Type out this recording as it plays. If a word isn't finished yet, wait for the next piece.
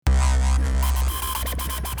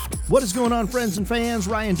What is going on, friends and fans?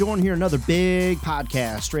 Ryan Dohrn here, another big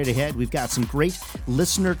podcast. Straight ahead, we've got some great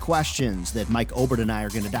listener questions that Mike Obert and I are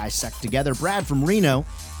going to dissect together. Brad from Reno,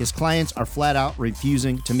 his clients are flat out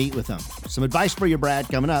refusing to meet with him. Some advice for you, Brad,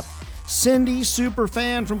 coming up. Cindy, super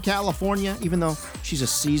fan from California. Even though she's a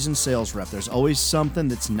seasoned sales rep, there's always something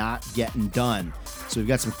that's not getting done. So we've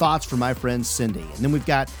got some thoughts from my friend Cindy. And then we've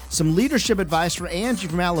got some leadership advice for Angie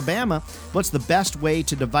from Alabama. What's the best way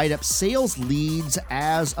to divide up sales leads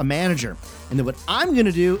as a manager? And then what I'm going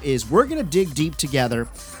to do is we're going to dig deep together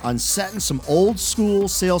on setting some old school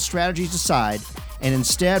sales strategies aside. And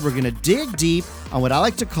instead, we're going to dig deep on what I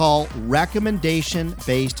like to call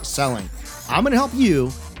recommendation-based selling. I'm going to help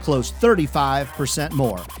you close 35%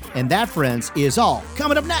 more. And that, friends, is all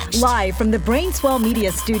coming up next. Live from the Brainswell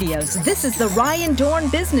Media Studios, this is the Ryan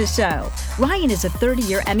Dohrn Business Show. Ryan is a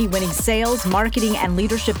 30-year Emmy-winning sales, marketing, and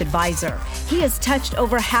leadership advisor. He has touched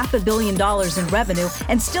over $500 million in revenue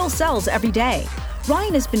and still sells every day.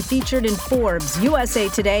 Ryan has been featured in Forbes, USA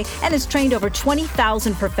Today, and has trained over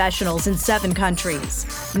 20,000 professionals in 7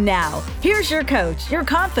 countries. Now, here's your coach, your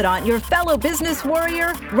confidant, your fellow business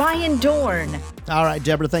warrior, Ryan Dohrn. All right,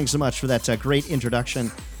 Deborah, thanks so much for that great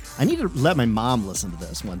introduction. I need to let my mom listen to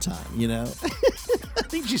this one time, you know? I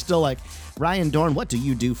think she's still like, Ryan Dohrn, what do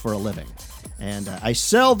you do for a living? And I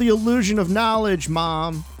sell the illusion of knowledge,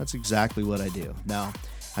 Mom. That's exactly what I do. No,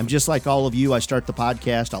 I'm just like all of you. I start the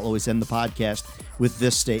podcast. I'll always end the podcast with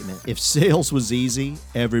this statement. If sales was easy,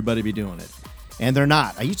 everybody be doing it. And they're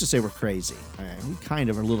not. I used to say we're crazy. We kind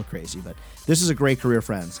of are a little crazy, but this is a great career,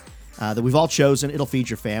 friends, that we've all chosen. It'll feed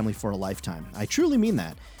your family for a lifetime. I truly mean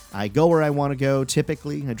that. I go where I want to go,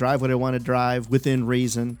 typically. I drive what I want to drive, within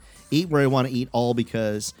reason. Eat where I want to eat, all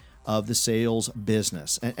because of the sales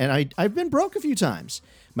business. And I've been broke a few times.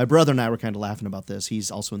 My brother and I were kind of laughing about this.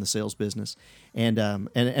 He's also in the sales business. And on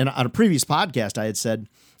a previous podcast, I had said,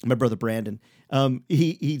 my brother Brandon,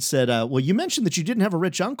 he said, well, you mentioned that you didn't have a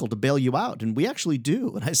rich uncle to bail you out, and we actually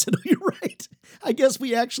do. And I said, oh, you're right. I guess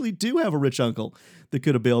we actually do have a rich uncle that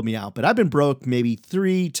could have bailed me out. But I've been broke maybe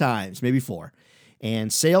 3 times, maybe 4.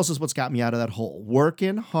 And sales is what's got me out of that hole.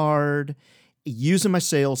 Working hard, using my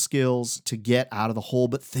sales skills to get out of the hole.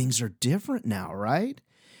 But things are different now, right?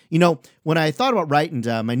 You know, when I thought about writing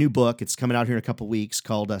my new book, it's coming out here in a couple weeks,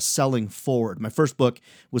 called Selling Forward. My first book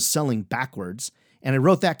was Selling Backwards. And I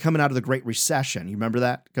wrote that coming out of the Great Recession. You remember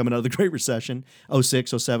that? Coming out of the Great Recession,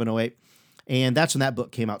 06, 07, 08. And that's when that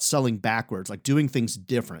book came out, Selling Backwards, like doing things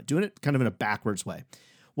different, doing it kind of in a backwards way.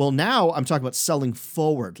 Well, now I'm talking about selling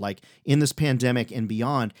forward, like in this pandemic and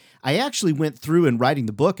beyond. I actually went through and writing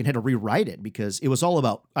the book and had to rewrite it because it was all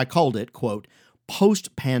about, I called it, quote,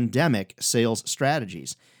 post-pandemic sales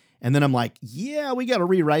strategies. And then I'm like, yeah, we got to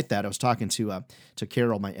rewrite that. I was talking to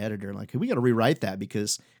Carol, my editor, like, we got to rewrite that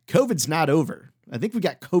because COVID's not over. I think we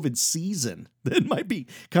got COVID season that might be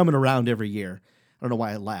coming around every year. I don't know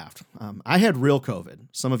why I laughed. I had real COVID.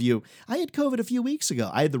 Some of you, I had COVID a few weeks ago.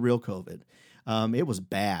 I had the real COVID. It was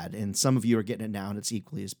bad, and some of you are getting it now, and it's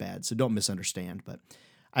equally as bad, so don't misunderstand. But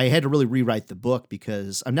I had to really rewrite the book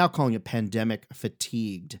because I'm now calling it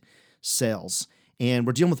pandemic-fatigued sales. And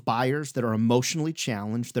we're dealing with buyers that are emotionally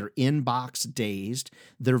challenged, that are inbox dazed,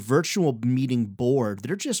 they're virtual meeting bored,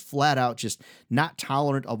 that are just flat out just not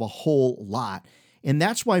tolerant of a whole lot. And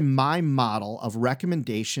that's why my model of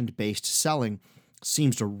recommendation-based selling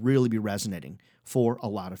seems to really be resonating for a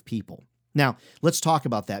lot of people. Now, let's talk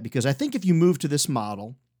about that because I think if you move to this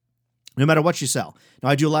model, no matter what you sell. Now,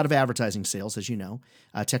 I do a lot of advertising sales, as you know,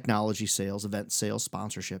 technology sales, event sales,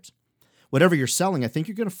 sponsorships. Whatever you're selling, I think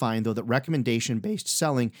you're going to find, though, that recommendation-based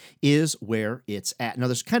selling is where it's at. Now,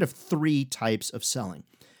 there's kind of 3 types of selling.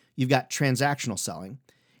 You've got transactional selling,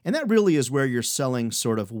 and that really is where you're selling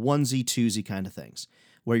sort of onesie-twosie kind of things,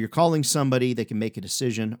 where you're calling somebody, they can make a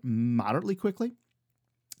decision moderately quickly.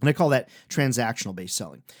 And I call that transactional-based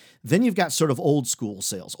selling. Then you've got sort of old school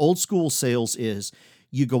sales. Old school sales is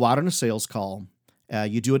you go out on a sales call,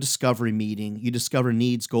 you do a discovery meeting, you discover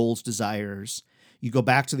needs, goals, desires, you go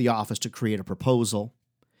back to the office to create a proposal,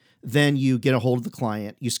 then you get a hold of the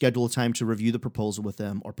client, you schedule a time to review the proposal with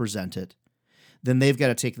them or present it. Then they've got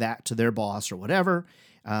to take that to their boss or whatever,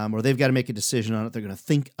 or they've got to make a decision on it. They're going to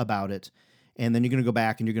think about it. And then you're going to go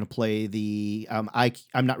back and you're going to play the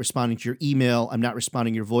I'm not responding to your email, I'm not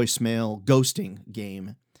responding to your voicemail ghosting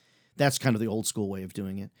game. That's kind of the old school way of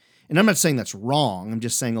doing it. And I'm not saying that's wrong. I'm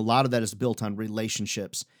just saying a lot of that is built on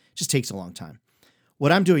relationships. It just takes a long time.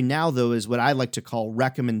 What I'm doing now, though, is what I like to call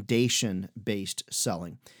recommendation-based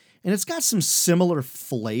selling. And it's got some similar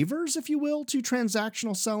flavors, if you will, to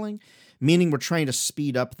transactional selling, meaning we're trying to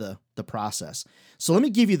speed up the process. So let me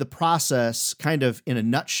give you the process kind of in a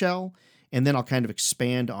nutshell, and then I'll kind of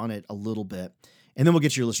expand on it a little bit. And then we'll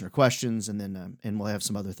get to your listener questions, and then and we'll have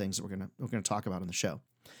some other things that we're gonna talk about on the show.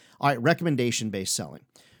 All right, recommendation-based selling.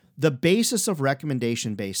 The basis of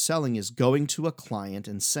recommendation-based selling is going to a client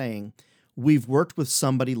and saying, we've worked with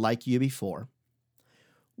somebody like you before.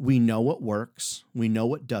 We know what works. We know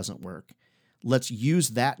what doesn't work. Let's use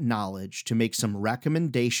that knowledge to make some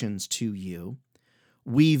recommendations to you.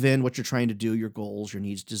 Weave in what you're trying to do, your goals, your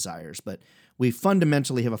needs, desires. But we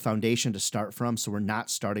fundamentally have a foundation to start from, so we're not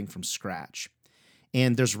starting from scratch.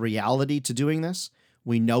 And there's reality to doing this.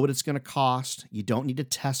 We know what it's going to cost. You don't need to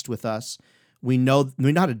test with us. We know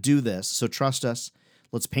how to do this, so trust us.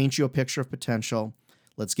 Let's paint you a picture of potential.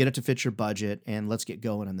 Let's get it to fit your budget, and let's get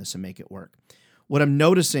going on this and make it work. What I'm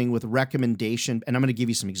noticing with recommendation, and I'm going to give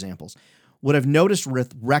you some examples. What I've noticed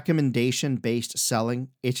with recommendation-based selling,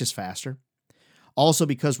 it's just faster. Also,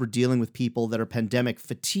 because we're dealing with people that are pandemic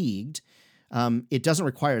fatigued, it doesn't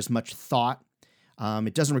require as much thought.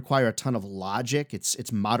 It doesn't require a ton of logic.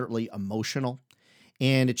 It's moderately emotional,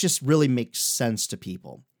 and it just really makes sense to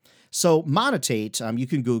people. So Monetate, you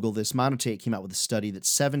can Google this. Monetate came out with a study that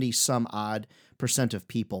 70% of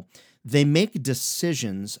people, they make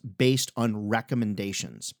decisions based on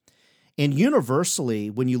recommendations. And universally,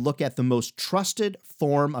 when you look at the most trusted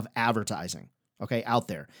form of advertising, okay, out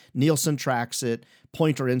there, Nielsen tracks it,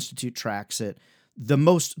 Pointer Institute tracks it, the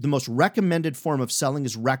most recommended form of selling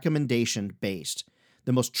is recommendation-based.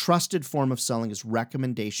 The most trusted form of selling is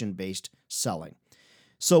recommendation-based selling.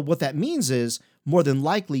 So what that means is, more than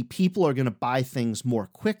likely, people are going to buy things more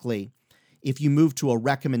quickly if you move to a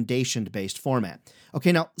recommendation-based format.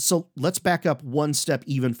 Okay, now, so let's back up one step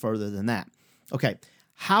even further than that. Okay,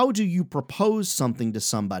 how do you propose something to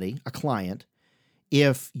somebody, a client,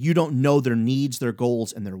 if you don't know their needs, their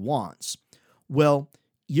goals, and their wants? Well,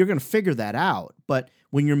 you're going to figure that out. But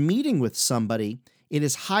when you're meeting with somebody, it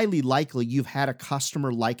is highly likely you've had a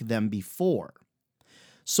customer like them before.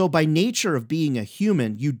 So by nature of being a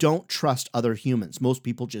human, you don't trust other humans. Most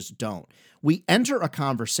people just don't. We enter a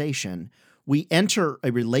conversation, we enter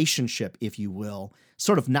a relationship, if you will,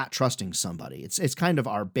 sort of not trusting somebody. It's kind of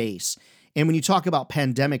our base. And when you talk about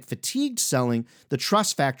pandemic fatigued selling, the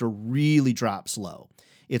trust factor really drops low.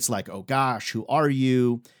 It's like, oh gosh, who are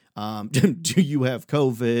you? Do you have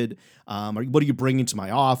COVID? What are you bringing to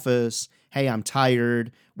my office? Hey, I'm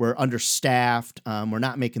tired. We're understaffed. We're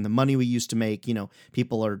not making the money we used to make.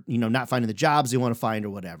 People are, not finding the jobs they want to find or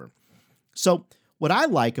whatever. So what I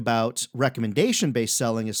like about recommendation-based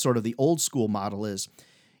selling is sort of the old school model is,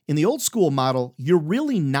 in the old school model, you're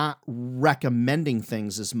really not recommending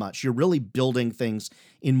things as much. You're really building things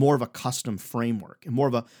in more of a custom framework, in more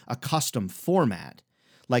of a custom format.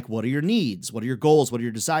 Like, what are your needs? What are your goals? What are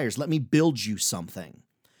your desires? Let me build you something.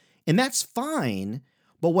 And that's fine,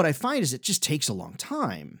 but what I find is it just takes a long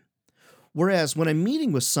time. Whereas when I'm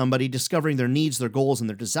meeting with somebody, discovering their needs, their goals, and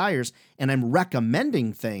their desires, and I'm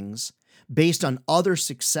recommending things based on other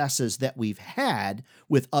successes that we've had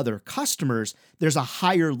with other customers, there's a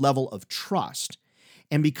higher level of trust.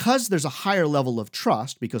 And because there's a higher level of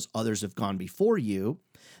trust, because others have gone before you,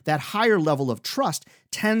 that higher level of trust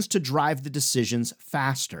tends to drive the decisions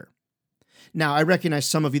faster. Now, I recognize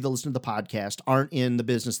some of you that listen to the podcast aren't in the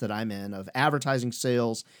business that I'm in of advertising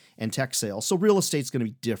sales and tech sales. So real estate's going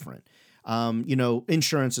to be different.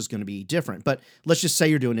 Insurance is going to be different. But let's just say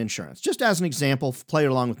you're doing insurance. Just as an example, play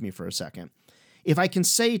along with me for a second. If I can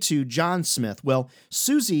say to John Smith, well,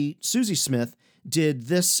 Susie Smith did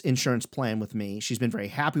this insurance plan with me. She's been very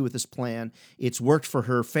happy with this plan. It's worked for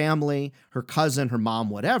her family, her cousin, her mom,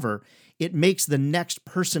 whatever. It makes the next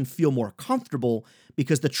person feel more comfortable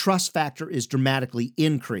because the trust factor is dramatically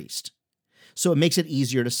increased. So it makes it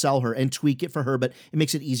easier to sell her and tweak it for her, but it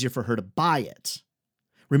makes it easier for her to buy it.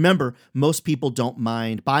 Remember, most people don't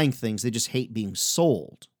mind buying things. They just hate being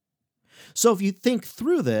sold. So if you think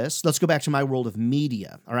through this, let's go back to my world of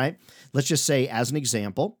media, all right? Let's just say, as an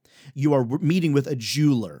example, you are meeting with a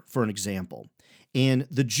jeweler, for an example, and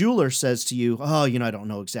the jeweler says to you, oh, I don't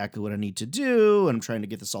know exactly what I need to do, and I'm trying to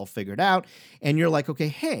get this all figured out. And you're like, okay,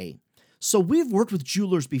 hey, so we've worked with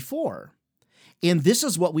jewelers before, and this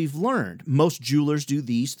is what we've learned. Most jewelers do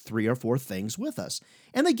these 3 or 4 things with us,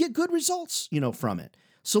 and they get good results, from it.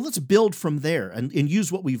 So let's build from there and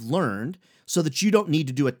use what we've learned so that you don't need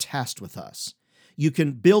to do a test with us. You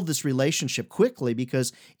can build this relationship quickly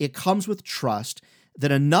because it comes with trust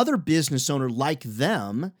that another business owner like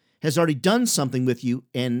them has already done something with you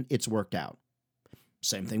and it's worked out.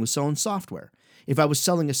 Same thing with selling software. If I was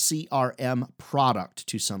selling a CRM product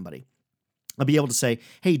to somebody, I'll be able to say,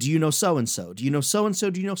 hey, do you know so-and-so? Do you know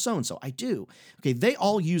so-and-so? Do you know so-and-so? I do. Okay, they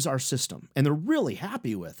all use our system and they're really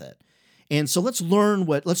happy with it. And so let's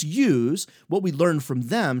use what we learned from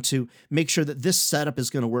them to make sure that this setup is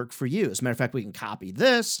going to work for you. As a matter of fact, we can copy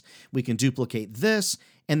this, we can duplicate this,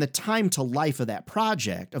 and the time to life of that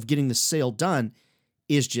project, of getting the sale done,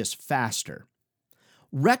 is just faster.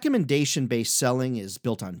 Recommendation-based selling is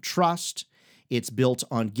built on trust. It's built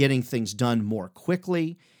on getting things done more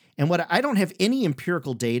quickly. And what I don't have any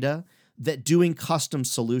empirical data that doing custom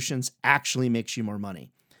solutions actually makes you more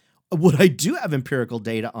money. What I do have empirical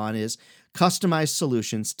data on is customized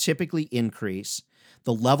solutions typically increase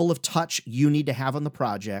the level of touch you need to have on the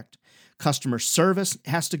project. Customer service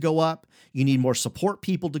has to go up. You need more support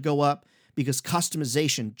people to go up because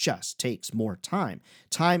customization just takes more time,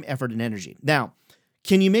 effort, and energy. Now,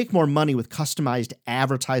 can you make more money with customized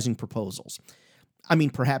advertising proposals? I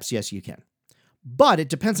mean, perhaps yes, you can. But it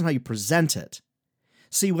depends on how you present it.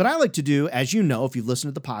 See, what I like to do, as you know, if you've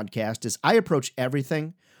listened to the podcast, is I approach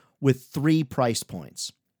everything with 3 price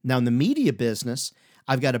points. Now, in the media business,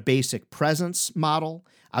 I've got a basic presence model,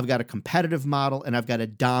 I've got a competitive model, and I've got a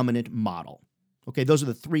dominant model. Okay, those are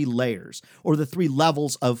the 3 layers or the 3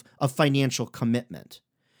 levels of financial commitment.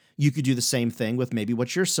 You could do the same thing with maybe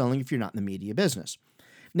what you're selling if you're not in the media business.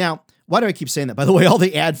 Now, why do I keep saying that? By the way, all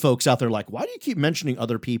the ad folks out there are like, why do you keep mentioning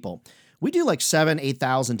other people? We do like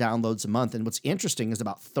 8,000 downloads a month. And what's interesting is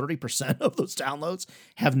about 30% of those downloads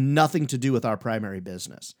have nothing to do with our primary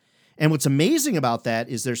business. And what's amazing about that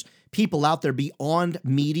is there's people out there beyond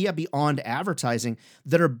media, beyond advertising,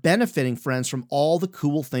 that are benefiting, friends, from all the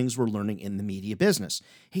cool things we're learning in the media business.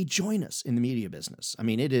 Hey, join us in the media business. I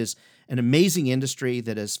mean, it is an amazing industry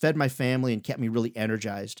that has fed my family and kept me really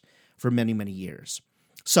energized for many, many years.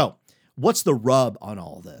 So what's the rub on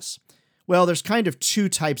all this? Well, there's kind of 2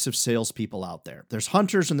 types of salespeople out there. There's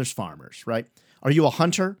hunters and there's farmers, right? Are you a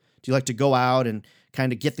hunter? Do you like to go out and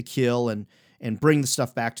kind of get the kill and bring the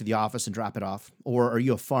stuff back to the office and drop it off? Or are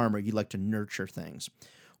you a farmer? You like to nurture things?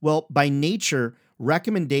 Well, by nature,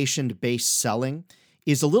 recommendation-based selling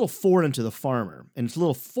is a little foreign to the farmer. And it's a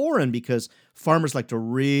little foreign because farmers like to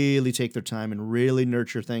really take their time and really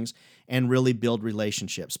nurture things and really build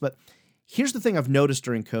relationships. But here's the thing I've noticed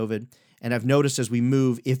during COVID, and I've noticed as we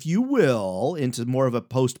move, if you will, into more of a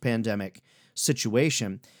post-pandemic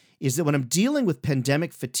situation, is that when I'm dealing with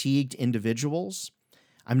pandemic-fatigued individuals,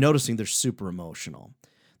 I'm noticing they're super emotional.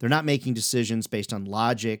 They're not making decisions based on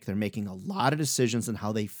logic. They're making a lot of decisions on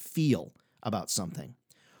how they feel about something.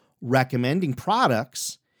 Recommending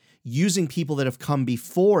products, using people that have come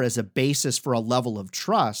before as a basis for a level of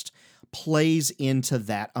trust, plays into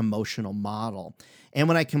that emotional model. And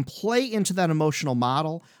when I can play into that emotional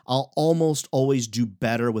model, I'll almost always do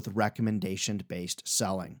better with recommendation-based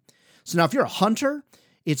selling. So now if you're a hunter,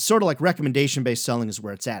 it's sort of like recommendation-based selling is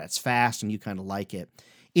where it's at. It's fast and you kind of like it.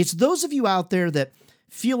 It's those of you out there that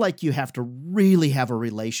feel like you have to really have a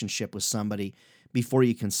relationship with somebody before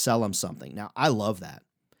you can sell them something. Now, I love that.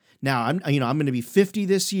 Now, I'm going to be 50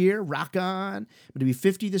 this year. Rock on. I'm going to be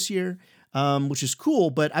 50 this year, which is cool,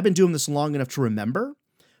 but I've been doing this long enough to remember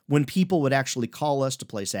when people would actually call us to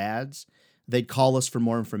place ads. They'd call us for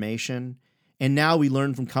more information. And now we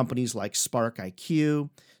learn from companies like Sparks IQ,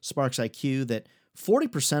 that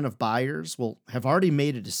 40% of buyers will have already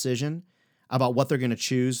made a decision about what they're going to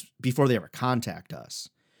choose before they ever contact us.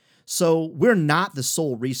 So we're not the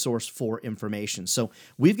sole resource for information. So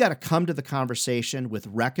we've got to come to the conversation with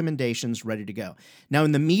recommendations ready to go. Now,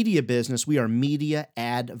 in the media business, we are media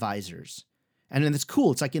advisors. And then it's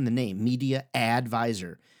cool. It's like in the name, media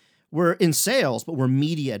advisor. We're in sales, but we're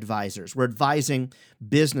media advisors. We're advising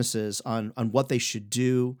businesses on what they should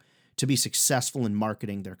do to be successful in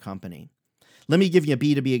marketing their company. Let me give you a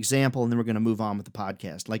B2B example, and then we're going to move on with the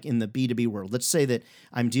podcast. Like in the B2B world, let's say that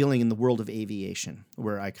I'm dealing in the world of aviation,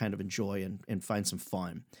 where I kind of enjoy and find some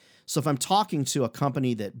fun. So if I'm talking to a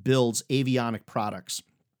company that builds avionic products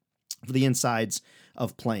for the insides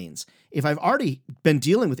of planes, if I've already been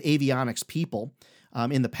dealing with avionics people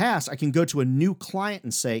in the past, I can go to a new client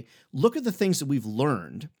and say, look at the things that we've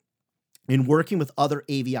learned in working with other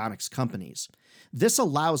avionics companies. This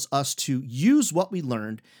allows us to use what we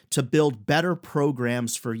learned to build better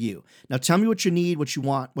programs for you. Now, tell me what you need, what you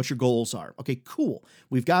want, what your goals are. Okay, cool.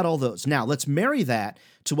 We've got all those. Now, let's marry that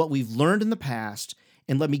to what we've learned in the past,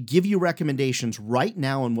 and let me give you recommendations right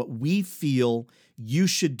now on what we feel you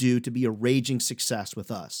should do to be a raging success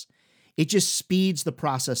with us. It just speeds the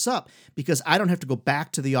process up because I don't have to go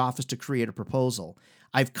back to the office to create a proposal.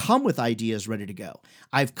 I've come with ideas ready to go.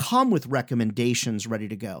 I've come with recommendations ready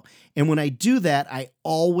to go. And when I do that, I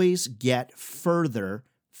always get further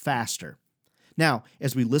faster. Now,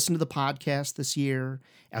 as we listen to the podcast this year,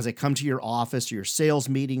 as I come to your office or your sales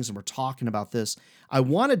meetings and we're talking about this, I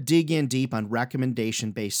want to dig in deep on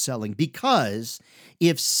recommendation-based selling, because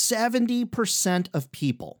if 70% of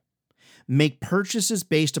people make purchases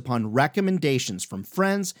based upon recommendations from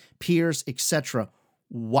friends, peers, etc.,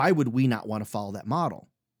 why would we not want to follow that model?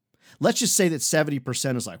 Let's just say that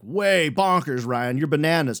 70% is like, way bonkers, Ryan, you're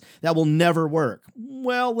bananas. That will never work.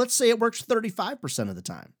 Well, let's say it works 35% of the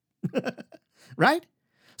time, right?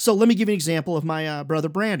 So let me give you an example of my brother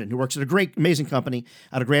Brandon, who works at a great, amazing company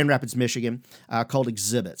out of Grand Rapids, Michigan, called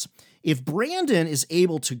Exhibits. If Brandon is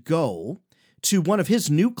able to go to one of his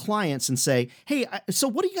new clients and say, hey, so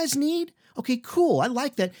what do you guys need? Okay, cool. I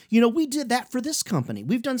like that. We did that for this company.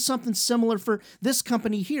 We've done something similar for this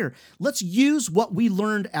company here. Let's use what we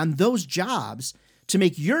learned on those jobs to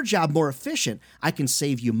make your job more efficient. I can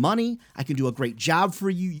save you money. I can do a great job for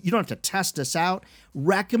you. You don't have to test us out.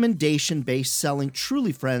 Recommendation-based selling,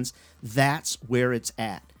 truly, friends, that's where it's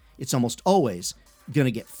at. It's almost always going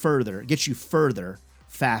to get you further,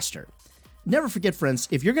 faster. Never forget, friends,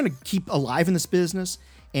 if you're going to keep alive in this business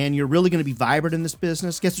and you're really going to be vibrant in this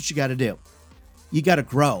business, guess what you got to do? You got to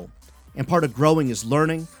grow. And part of growing is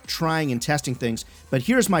learning, trying, and testing things. But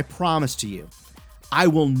here's my promise to you. I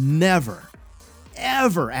will never,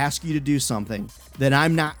 ever ask you to do something that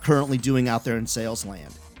I'm not currently doing out there in sales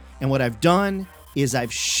land. And what I've done is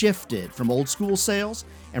I've shifted from old school sales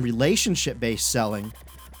and relationship-based selling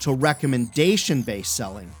to recommendation-based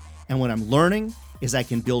selling. And what I'm learning is I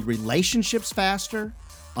can build relationships faster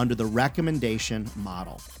under the recommendation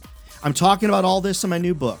model. I'm talking about all this in my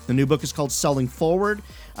new book. The new book is called Selling Forward.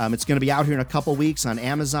 It's going to be out here in a couple weeks on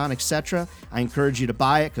Amazon, etc. I encourage you to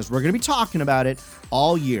buy it because we're going to be talking about it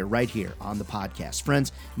all year right here on the podcast.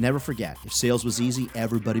 Friends, never forget, if sales was easy,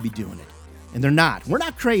 everybody be doing it. And they're not. We're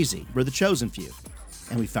not crazy. We're the chosen few.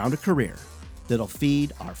 And we found a career that'll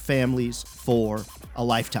feed our families for a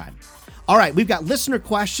lifetime. All right, we've got listener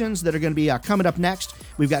questions that are going to be coming up next.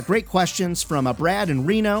 We've got great questions from Brad in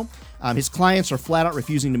Reno. His clients are flat out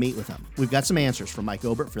refusing to meet with him. We've got some answers from Mike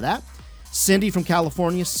Obert for that. Cindy from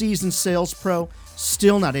California, seasoned sales pro,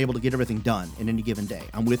 still not able to get everything done in any given day.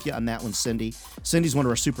 I'm with you on that one, Cindy. Cindy's one of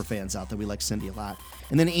our super fans out there. We like Cindy a lot.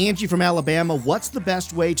 And then Angie from Alabama, what's the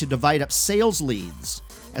best way to divide up sales leads?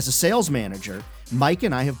 As a sales manager, Mike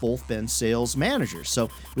and I have both been sales managers, so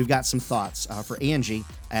we've got some thoughts for Angie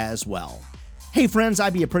as well. Hey friends,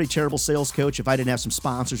 I'd be a pretty terrible sales coach if I didn't have some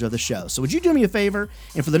sponsors of the show. So would you do me a favor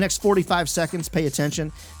and for the next 45 seconds, pay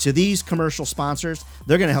attention to these commercial sponsors?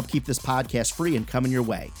 They're going to help keep this podcast free and coming your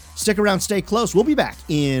way. Stick around, stay close. We'll be back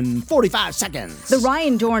in 45 seconds. The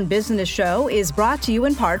Ryan Dohrn Business Show is brought to you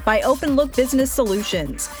in part by Open Look Business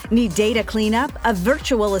Solutions. Need data cleanup, a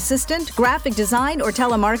virtual assistant, graphic design, or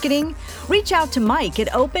telemarketing? Reach out to Mike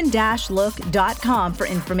at open-look.com for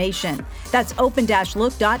information. That's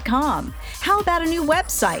open-look.com. How about a new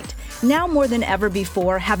website? Now more than ever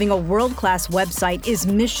before, having a world-class website is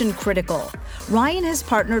mission critical. Ryan has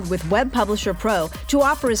partnered with Web Publisher Pro to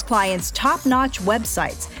offer his clients top-notch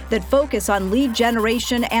websites that focus on lead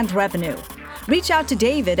generation and revenue. Reach out to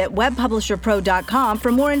David at webpublisherpro.com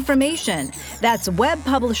for more information. That's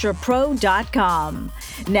webpublisherpro.com.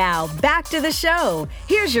 Now, back to the show.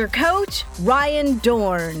 Here's your coach, Ryan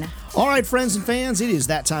Dohrn. All right, friends and fans, it is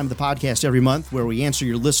that time of the podcast every month where we answer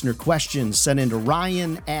your listener questions sent in to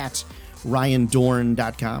Ryan at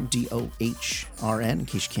RyanDohrn.com, D-O-H-R-N, in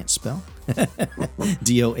case you can't spell.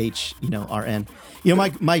 D-O-H-R-N.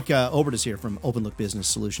 Mike Obert is here from Open Look Business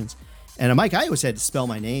Solutions. And Mike, I always had to spell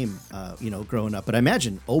my name, growing up. But I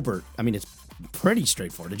imagine Obert, it's pretty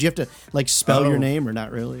straightforward. Did you have to spell your name or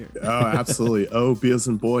not really? Oh, absolutely. O, B as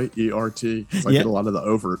in boy, E-R-T. I get a lot of the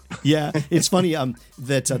overt. Yeah. It's funny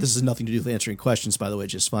that this has nothing to do with answering questions, by the way.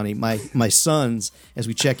 It's just funny. My sons, as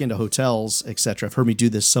we check into hotels, etc., have heard me do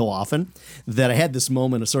this so often that I had this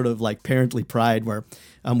moment of sort of parently pride where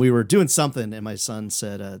we were doing something and my son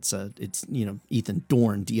said, it's Ethan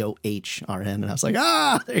Dohrn, D-O-H-R-N. And I was like,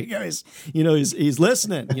 there you go. He's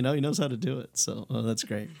listening, he knows how to do it. So that's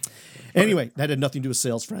great. Anyway, that had nothing to do with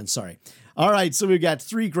sales, friends. Sorry. All right, so we've got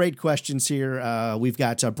three great questions here. We've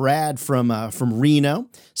got Brad from Reno,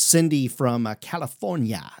 Cindy from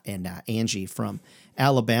California, and Angie from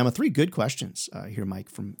Alabama. Three good questions here, Mike,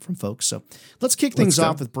 from folks. So let's kick things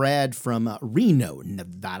off with Brad from Reno,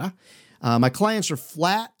 Nevada. My clients are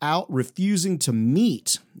flat out refusing to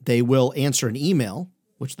meet. They will answer an email,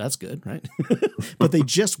 which that's good, right? But they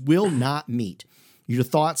just will not meet. Your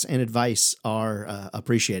thoughts and advice are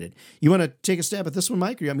appreciated. You want to take a stab at this one,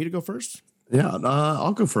 Mike, or you want me to go first? Yeah,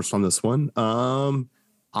 I'll go first on this one.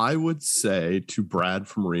 I would say to Brad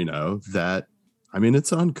from Reno that I mean,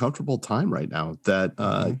 it's an uncomfortable time right now that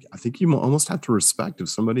I think you almost have to respect. If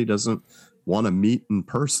somebody doesn't want to meet in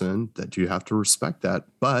person, that you have to respect that.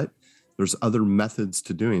 But there's other methods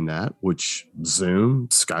to doing that, which Zoom,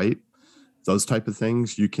 Skype, those type of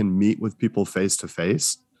things. You can meet with people face to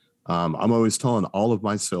face. I'm always telling all of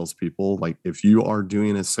my salespeople, like, if you are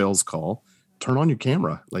doing a sales call, turn on your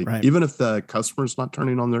camera. Like, even if the customer's not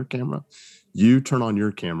turning on their camera, you turn on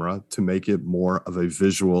your camera to make it more of a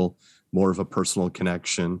visual, more of a personal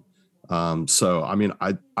connection. So, I mean,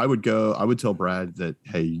 I would tell Brad that,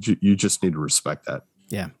 hey, you just need to respect that.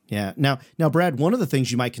 Yeah. Yeah. Now, Brad, one of the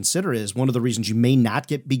things you might consider is one of the reasons you may not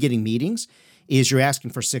be getting meetings is you're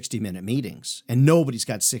asking for 60-minute meetings, and nobody's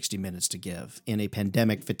got 60 minutes to give in a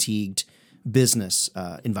pandemic fatigued business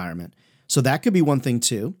environment. So that could be one thing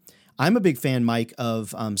too. I'm a big fan, Mike,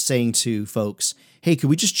 of saying to folks, hey, could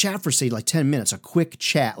we just chat for, say, like 10 minutes, a quick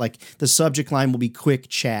chat? Like the subject line will be quick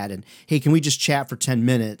chat. And, hey, can we just chat for 10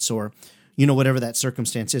 minutes or, whatever that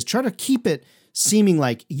circumstance is? Try to keep it seeming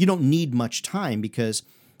like you don't need much time, because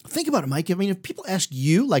think about it, Mike. I mean, if people ask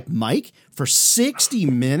you, like Mike, for 60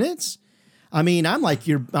 minutes, I mean, I'm like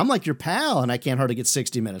your pal, and I can't hardly get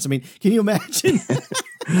 60 minutes. I mean, can you imagine?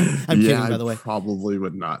 I'm kidding, by the way. I probably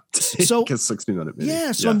would not take a 60-minute meeting.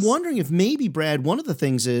 Yeah, so I'm wondering if maybe, Brad, one of the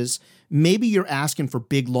things is maybe you're asking for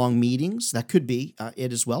big, long meetings. That could be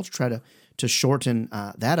it as well, to try to shorten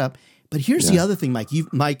that up. But here's the other thing, Mike.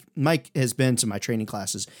 Mike has been to my training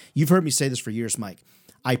classes. You've heard me say this for years, Mike.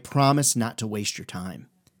 I promise not to waste your time.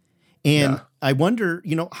 And I wonder,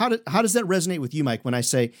 how does that resonate with you, Mike, when I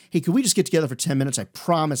say, hey, could we just get together for 10 minutes? I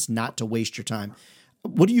promise not to waste your time.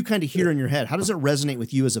 What do you kind of hear in your head? How does it resonate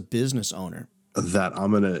with you as a business owner? That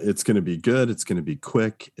it's going to be good. It's going to be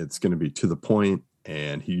quick. It's going to be to the point.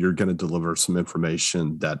 And you're going to deliver some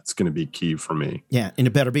information that's going to be key for me. Yeah, and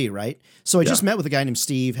it better be, right? So I just met with a guy named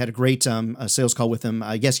Steve, had a great sales call with him,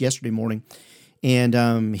 I guess yesterday morning.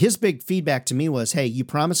 And his big feedback to me was, hey, you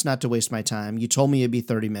promised not to waste my time. You told me it'd be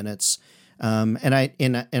 30 minutes. And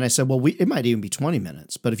I said, well, it might even be 20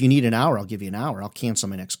 minutes. But if you need an hour, I'll give you an hour. I'll cancel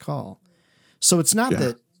my next call. So it's not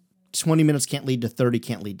that 20 minutes can't lead to 30,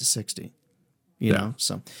 can't lead to 60. You know,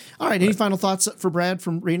 so all right. Any final thoughts for Brad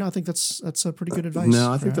from Reno? I think that's a pretty good advice.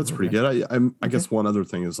 No, I think that's pretty good. I guess one other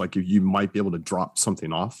thing is, like, you might be able to drop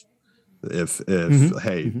something off. If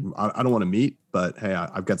hey, I don't want to meet, but hey,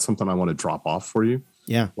 I've got something I want to drop off for you.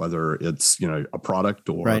 Yeah. Whether it's a product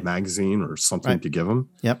or a magazine or something to give them.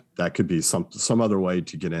 Yep. That could be some other way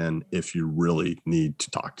to get in if you really need to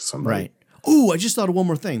talk to somebody. Right. Oh, I just thought of one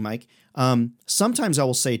more thing, Mike. Sometimes I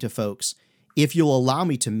will say to folks, if you'll allow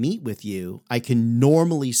me to meet with you, I can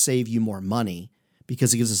normally save you more money,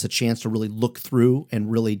 because it gives us a chance to really look through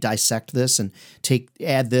and really dissect this and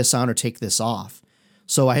add this on or take this off.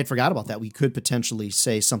 So I had forgot about that. We could potentially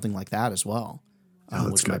say something like that as well,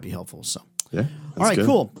 which might be helpful. So, all right,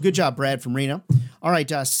 cool. Good job, Brad from Reno. All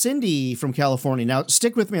right, Cindy from California. Now,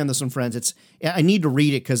 stick with me on this one, friends. I need to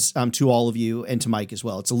read it because to all of you and to Mike as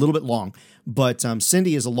well. It's a little bit long, but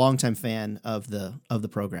Cindy is a longtime fan of the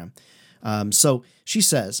program. So she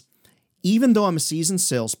says, even though I'm a seasoned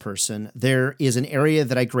salesperson, there is an area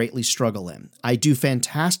that I greatly struggle in. I do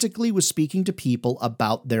fantastically with speaking to people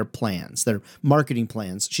about their plans, their marketing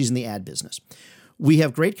plans. She's in the ad business. We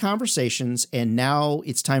have great conversations, and now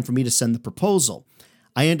it's time for me to send the proposal.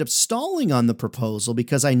 I end up stalling on the proposal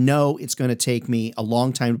because I know it's going to take me a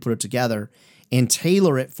long time to put it together and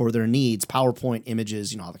tailor it for their needs, PowerPoint,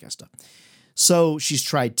 images, all that kind of stuff. So she's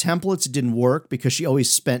tried templates. It didn't work because she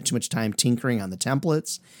always spent too much time tinkering on the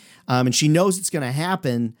templates. And she knows it's going to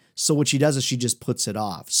happen. So what she does is she just puts it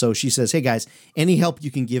off. So she says, hey, guys, any help you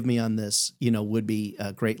can give me on this, would be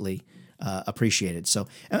greatly appreciated. So,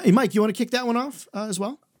 hey, Mike, you want to kick that one off as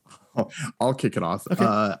well? I'll kick it off. Okay.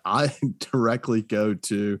 I directly go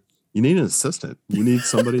to, you need an assistant. You need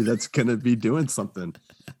somebody that's going to be doing something,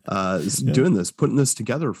 doing this, putting this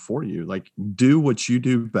together for you. Like, do what you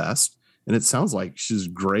do best. And it sounds like she's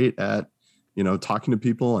great at, talking to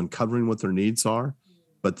people and covering what their needs are.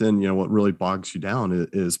 But then, what really bogs you down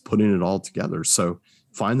is putting it all together. So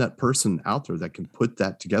find that person out there that can put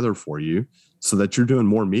that together for you so that you're doing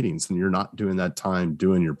more meetings and you're not doing that time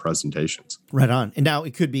doing your presentations. Right on. And now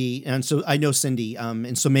it could be, and so I know Cindy,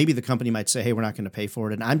 and so maybe the company might say, hey, we're not going to pay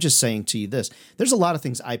for it. And I'm just saying to you this, there's a lot of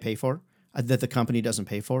things I pay for that the company doesn't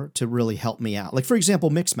pay for to really help me out. Like, for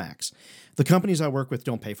example, Mixmax. The companies I work with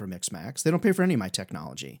don't pay for Mixmax. They don't pay for any of my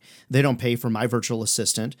technology. They don't pay for my virtual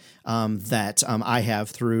assistant that I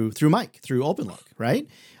have through Mike, through OpenLook, right?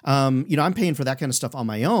 I'm paying for that kind of stuff on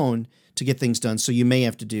my own to get things done. So you may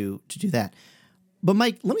have to do that. But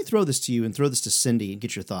Mike, let me throw this to you and throw this to Cindy and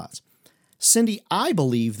get your thoughts. Cindy, I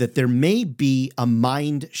believe that there may be a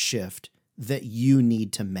mind shift that you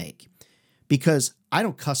need to make because I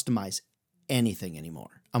don't customize anything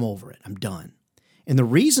anymore. I'm over it. I'm done. And the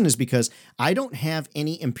reason is because I don't have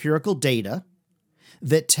any empirical data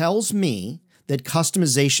that tells me that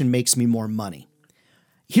customization makes me more money.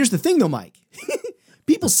 Here's the thing though, Mike.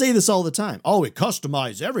 People say this all the time. Oh, we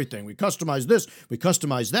customize everything. We customize this. We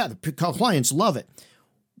customize that. The clients love it.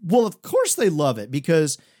 Well, of course they love it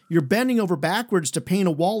because you're bending over backwards to paint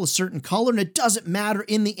a wall a certain color, and it doesn't matter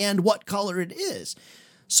in the end what color it is.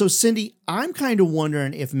 So, Cindy, I'm kind of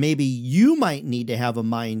wondering if maybe you might need to have a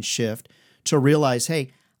mind shift to realize,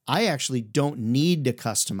 hey, I actually don't need to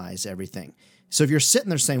customize everything. So if you're sitting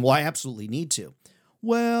there saying, well, I absolutely need to.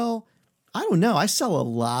 Well, I don't know. I sell a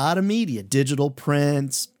lot of media, digital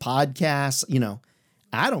prints, podcasts,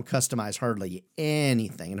 I don't customize hardly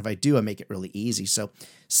anything. And if I do, I make it really easy. So,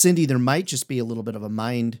 Cindy, there might just be a little bit of a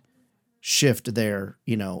mind shift there,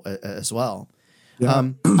 as well. Yeah. I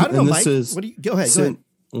don't know, Mike. Go ahead. Go ahead.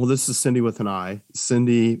 Well, this is Cindy with an I.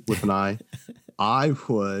 Cindy with an I. I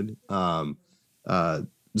would, the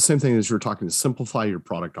same thing as you're talking to simplify your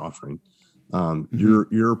product offering.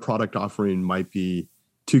 Your product offering might be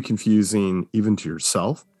too confusing even to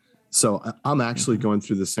yourself. So I'm actually going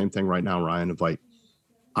through the same thing right now, Ryan, of like,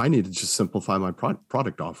 I need to just simplify my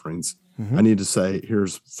product offerings. I need to say,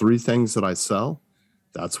 here's 3 things that I sell.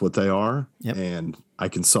 That's what they are. Yep. And I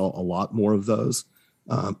can sell a lot more of those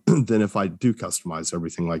than if I do customize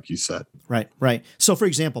everything like you said. Right. So for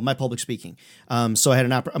example, my public speaking. So I'm going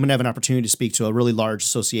to have an opportunity to speak to a really large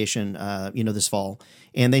association, this fall.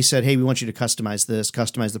 And they said, hey, we want you to customize this,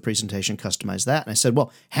 customize the presentation, customize that. And I said,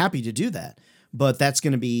 well, happy to do that. But that's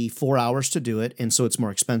going to be 4 hours to do it. And so it's more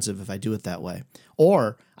expensive if I do it that way.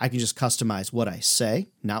 Or I can just customize what I say,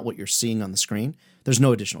 not what you're seeing on the screen. There's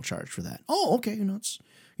no additional charge for that. Oh, okay.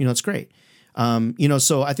 It's great.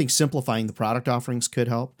 So I think simplifying the product offerings could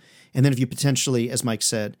help. And then if you potentially, as Mike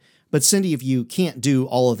said, but Cindy, if you can't do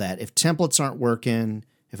all of that, if templates aren't working,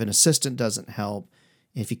 if an assistant doesn't help,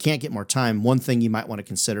 if you can't get more time, one thing you might want to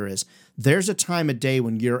consider is there's a time of day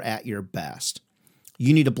when you're at your best.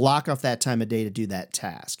 You need to block off that time of day to do that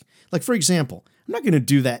task. Like, for example, I'm not going to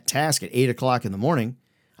do that task at 8 o'clock in the morning.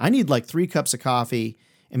 I need like 3 cups of coffee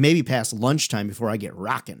and maybe past lunchtime before I get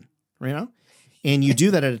rocking, And you do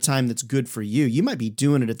that at a time that's good for you. You might be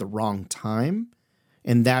doing it at the wrong time,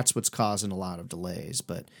 and that's what's causing a lot of delays.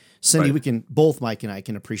 But Cindy, Right. Both Mike and I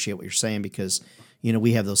can appreciate what you're saying because,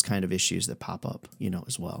 we have those kind of issues that pop up,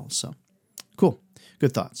 as well. So cool.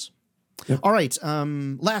 Good thoughts. Yep. All right.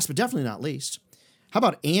 Last but definitely not least, how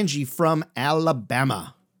about Angie from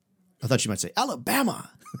Alabama? I thought you might say Alabama.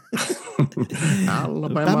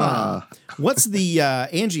 Alabama. What's the,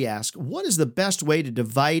 Angie asked, what is the best way to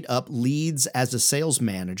divide up leads as a sales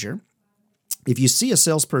manager? If you see a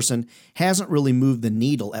salesperson hasn't really moved the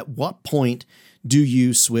needle, at what point do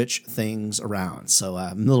you switch things around? So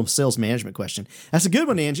a little sales management question. That's a good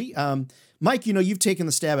one, Angie. Mike, you've taken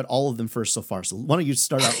the stab at all of them first so far. So why don't you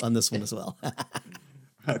start out on this one as well?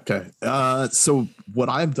 Okay. So what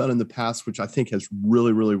I've done in the past, which I think has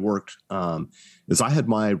really, really worked, is I had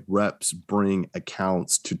my reps bring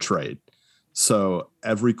accounts to trade. So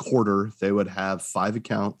every quarter they would have 5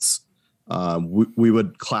 accounts. We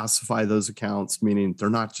would classify those accounts, meaning they're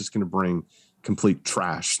not just going to bring complete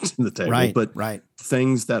trash to the table, but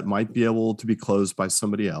things that might be able to be closed by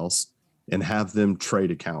somebody else and have them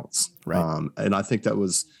trade accounts. Right. And I think that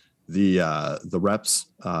was the reps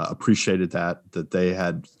appreciated that they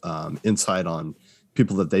had insight on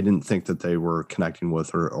people that they didn't think that they were connecting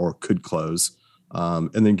with or could close,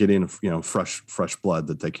 and then getting fresh blood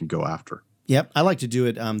that they can go after. Yep, I like to do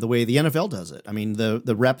it the way the NFL does it. I mean,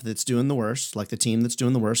 the rep that's doing the worst, like the team that's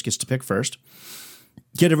doing the worst, gets to pick first.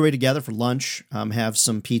 Get everybody together for lunch, have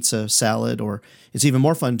some pizza, salad, or it's even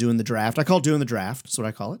more fun doing the draft. I call it doing the draft. That's what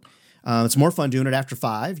I call it. It's more fun doing it after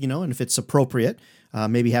 5, and if it's appropriate,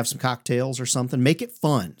 maybe have some cocktails or something. Make it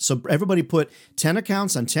fun. So everybody put 10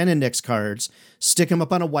 accounts on 10 index cards, stick them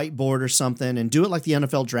up on a whiteboard or something, and do it like the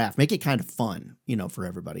NFL draft. Make it kind of fun, for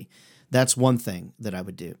everybody. That's one thing that I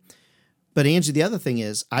would do. But Angie, the other thing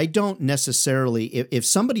is I don't necessarily, if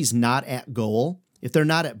somebody's not at goal, if they're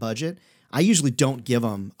not at budget, I usually don't give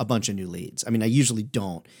them a bunch of new leads. I usually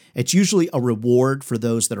don't. It's usually a reward for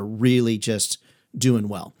those that are really just doing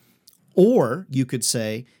well. Or you could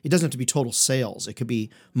say, it doesn't have to be total sales. It could be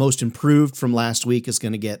most improved from last week is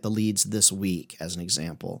going to get the leads this week, as an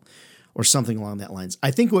example, or something along that lines.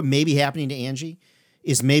 I think what may be happening to Angie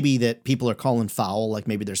is maybe that people are calling foul, like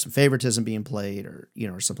maybe there's some favoritism being played or,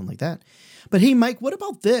 or something like that. But hey, Mike, what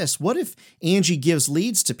about this? What if Angie gives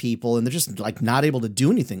leads to people and they're just like not able to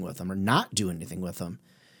do anything with them or not do anything with them?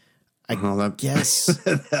 I guess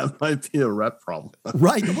that might be a rep problem.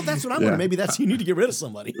 Right. Well, that's what I'm wondering. Maybe you need to get rid of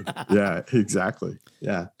somebody. Yeah, exactly.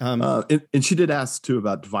 Yeah. And she did ask too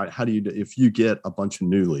about if you get a bunch of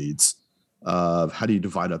new leads, how do you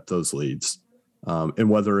divide up those leads? And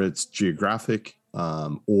whether it's geographic,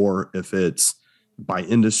 or if it's by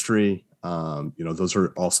industry, those are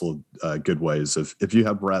also good ways. If you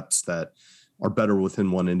have reps that are better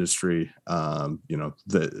within one industry,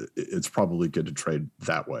 it's probably good to trade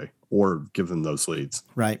that way or give them those leads.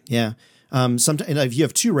 Right. Yeah. Sometimes if you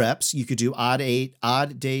have 2 reps, you could do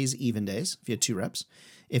odd days, even days. If you had 2 reps,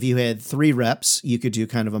 if you had 3 reps, you could do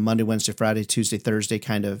kind of a Monday, Wednesday, Friday, Tuesday, Thursday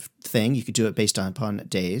kind of thing. You could do it based upon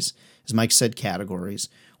days, as Mike said, categories,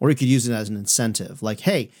 or you could use it as an incentive. Like,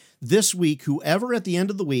 hey, this week, whoever at the end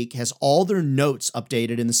of the week has all their notes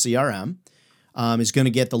updated in the CRM is going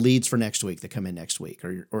to get the leads for next week that come in next week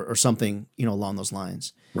or something, along those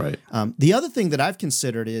lines. Right. The other thing that I've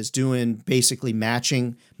considered is doing basically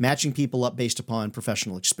matching people up based upon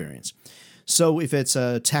professional experience. So if it's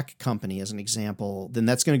a tech company, as an example, then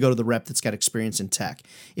that's going to go to the rep that's got experience in tech.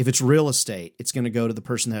 If it's real estate, it's going to go to the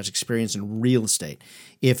person that has experience in real estate.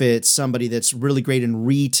 If it's somebody that's really great in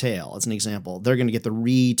retail, as an example, they're going to get the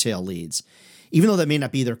retail leads. Even though that may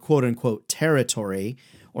not be their quote unquote territory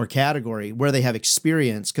or category where they have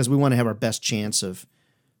experience, because we want to have our best chance of,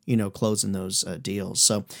 closing those deals.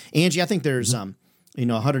 So Angie, I think there's,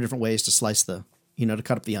 100 different ways to slice to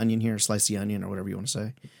cut up the onion here, slice the onion or whatever you want to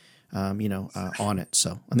say. On it.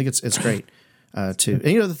 So I think it's great too.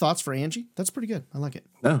 Any other thoughts for Angie? That's pretty good. I like it.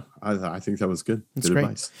 No, I think that was good. That's good great.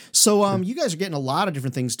 Advice. So you guys are getting a lot of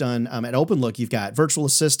different things done at OpenLook. You've got virtual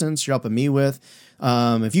assistants you're helping me with.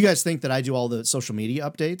 If you guys think that I do all the social media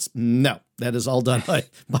updates, no, that is all done by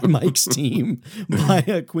Mike's team,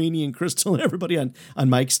 by Queenie and Crystal and everybody on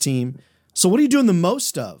Mike's team. So what are you doing the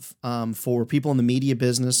most of for people in the media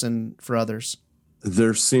business and for others?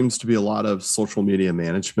 There seems to be a lot of social media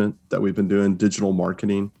management that we've been doing, digital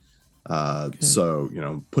marketing.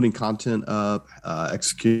 So, putting content up,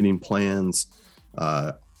 executing plans,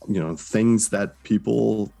 things that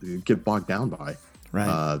people get bogged down by.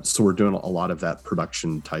 Right. So we're doing a lot of that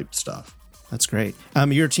production type stuff. That's great.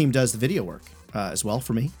 Your team does the video work as well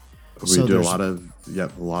for me. We do a lot of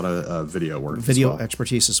video work. Video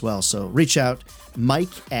expertise as well. So reach out,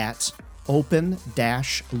 Mike at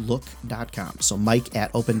open-look.com. So Mike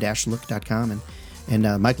at open-look.com.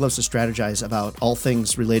 And Mike loves to strategize about all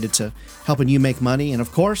things related to helping you make money. And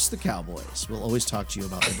of course, the Cowboys. We'll always talk to you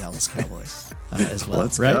about the Dallas Cowboys as well.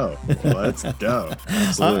 Let's go.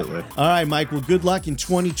 Absolutely. All right, Mike. Well, good luck in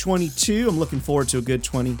 2022. I'm looking forward to a good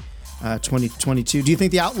 2022. Do you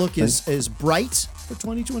think the outlook is bright for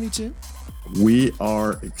 2022? We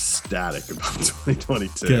are ecstatic about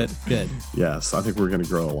 2022. Good. Yes, I think we're going to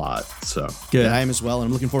grow a lot. So good. Yeah. I am as well. And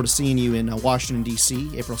I'm looking forward to seeing you in Washington,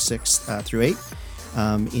 D.C., April 6th through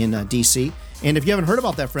 8th in D.C. And if you haven't heard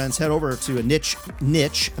about that, friends, head over to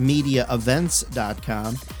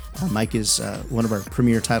nichemediaevents.com. Mike is one of our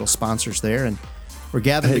premier title sponsors there, and we're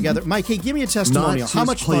gathering together. Mike, hey, give me a testimonial. How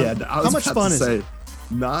much fun? How much fun is it?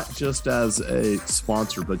 Not just as a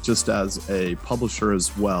sponsor, but just as a publisher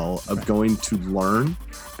as well, of going to learn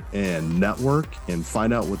and network and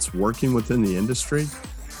find out what's working within the industry.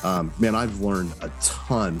 Man, I've learned a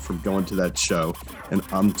ton from going to that show. And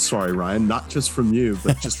I'm sorry, Ryan, not just from you,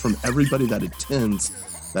 but just from everybody that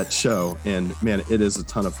attends that show. And man, it is a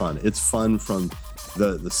ton of fun. It's fun from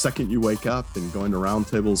the second you wake up and going to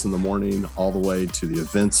roundtables in the morning all the way to the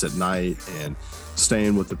events at night and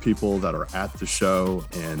staying with the people that are at the show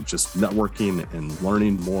and just networking and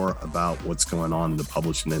learning more about what's going on in the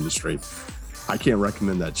publishing industry. I can't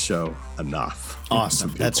recommend that show enough.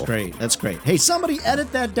 Awesome. That's great. Hey, somebody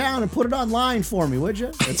edit that down and put it online for me, would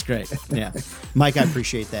you? That's great. Yeah. Mike, I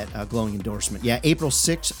appreciate that glowing endorsement. Yeah, April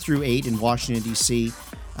 6th through 8th in Washington, D.C.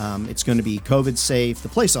 It's going to be COVID safe. The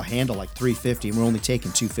place will handle like 350, and we're only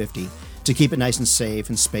taking 250 to keep it nice and safe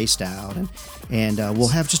and spaced out. And we'll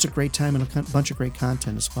have just a great time and a bunch of great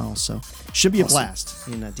content as well. So should be a blast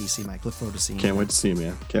in D.C., Mike. Look forward to seeing you. Can't wait to see you,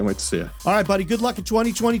 man. Can't wait to see you. All right, buddy. Good luck in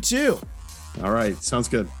 2022. All right. Sounds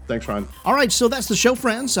good. Thanks, Ryan. All right. So that's the show,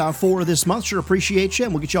 friends, for this month. Sure appreciate you.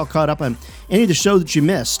 And we'll get you all caught up on any of the show that you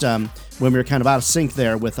missed when we were kind of out of sync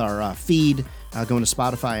there with our feed going to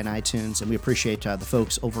Spotify and iTunes. And we appreciate the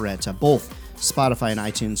folks over at both Spotify and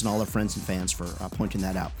iTunes and all our friends and fans for pointing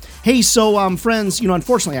that out. Hey, so friends,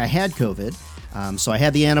 unfortunately I had COVID. So I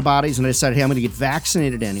had the antibodies and I decided, hey, I'm going to get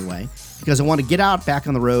vaccinated anyway. because I want to get out back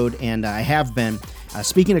on the road, and I have been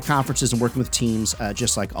speaking at conferences and working with teams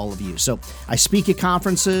just like all of you. So I speak at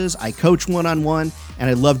conferences, I coach one-on-one, and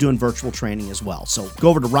I love doing virtual training as well. So go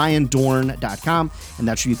over to ryandohrn.com, and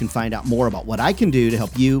that's where you can find out more about what I can do to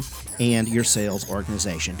help you and your sales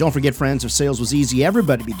organization. Don't forget, friends, if sales was easy,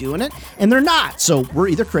 everybody would be doing it, and they're not. So we're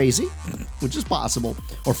either crazy, which is possible,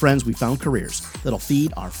 or friends, we found careers that'll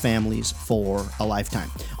feed our families for a lifetime.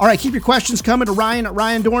 All right, keep your questions coming to Ryan at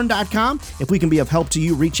ryandohrn.com. If we can be of help to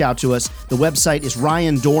you, reach out to us. The website is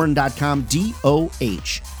ryandohrn.com, D-O-H-R-N.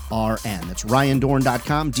 That's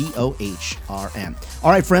ryandohrn.com, D-O-H-R-N. All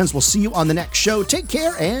right, friends, we'll see you on the next show. Take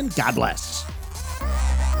care, and God bless.